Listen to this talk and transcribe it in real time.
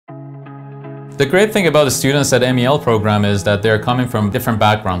The great thing about the students at MEL program is that they're coming from different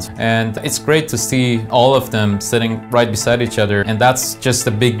backgrounds, and it's great to see all of them sitting right beside each other, and that's just the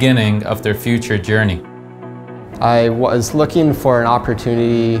beginning of their future journey. I was looking for an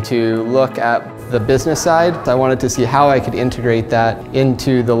opportunity to look at the business side. I wanted to see how I could integrate that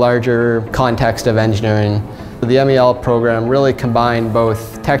into the larger context of engineering. The MEL program really combined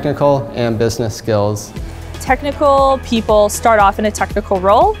both technical and business skills. Technical people start off in a technical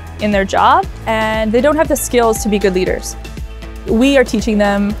role in their job, and they don't have the skills to be good leaders. We are teaching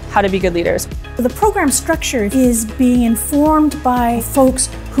them how to be good leaders. The program structure is being informed by folks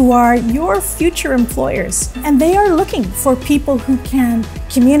who are your future employers, and they are looking for people who can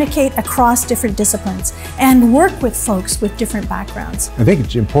communicate across different disciplines and work with folks with different backgrounds. I think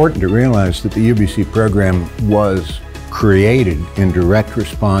it's important to realize that the UBC program was created in direct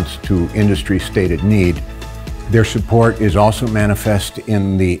response to industry-stated need. Their support is also manifest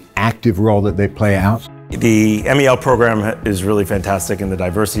in the active role that they play out. The MEL program is really fantastic in the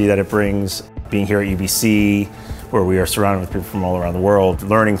diversity that it brings. Being here at UBC, where we are surrounded with people from all around the world,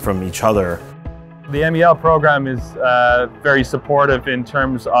 learning from each other. The MEL program is very supportive in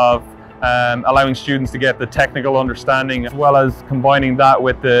terms of allowing students to get the technical understanding, as well as combining that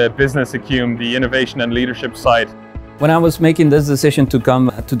with the business acumen, the innovation and leadership side. When I was making this decision to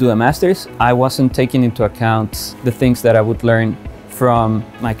come to do a master's, I wasn't taking into account the things that I would learn from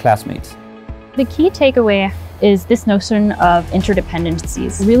my classmates. The key takeaway is this notion of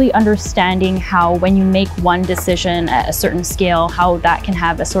interdependencies, really understanding how when you make one decision at a certain scale, how that can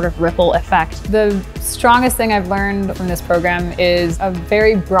have a sort of ripple effect. The strongest thing I've learned from this program is a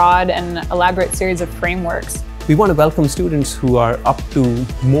very broad and elaborate series of frameworks. We want to welcome students who are up to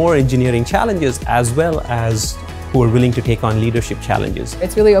more engineering challenges, as well as who are willing to take on leadership challenges.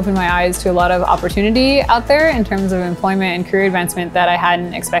 It's really opened my eyes to a lot of opportunity out there in terms of employment and career advancement that I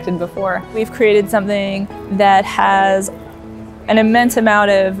hadn't expected before. We've created something that has an immense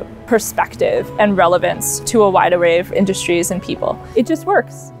amount of perspective and relevance to a wide array of industries and people. It just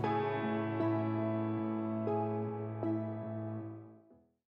works.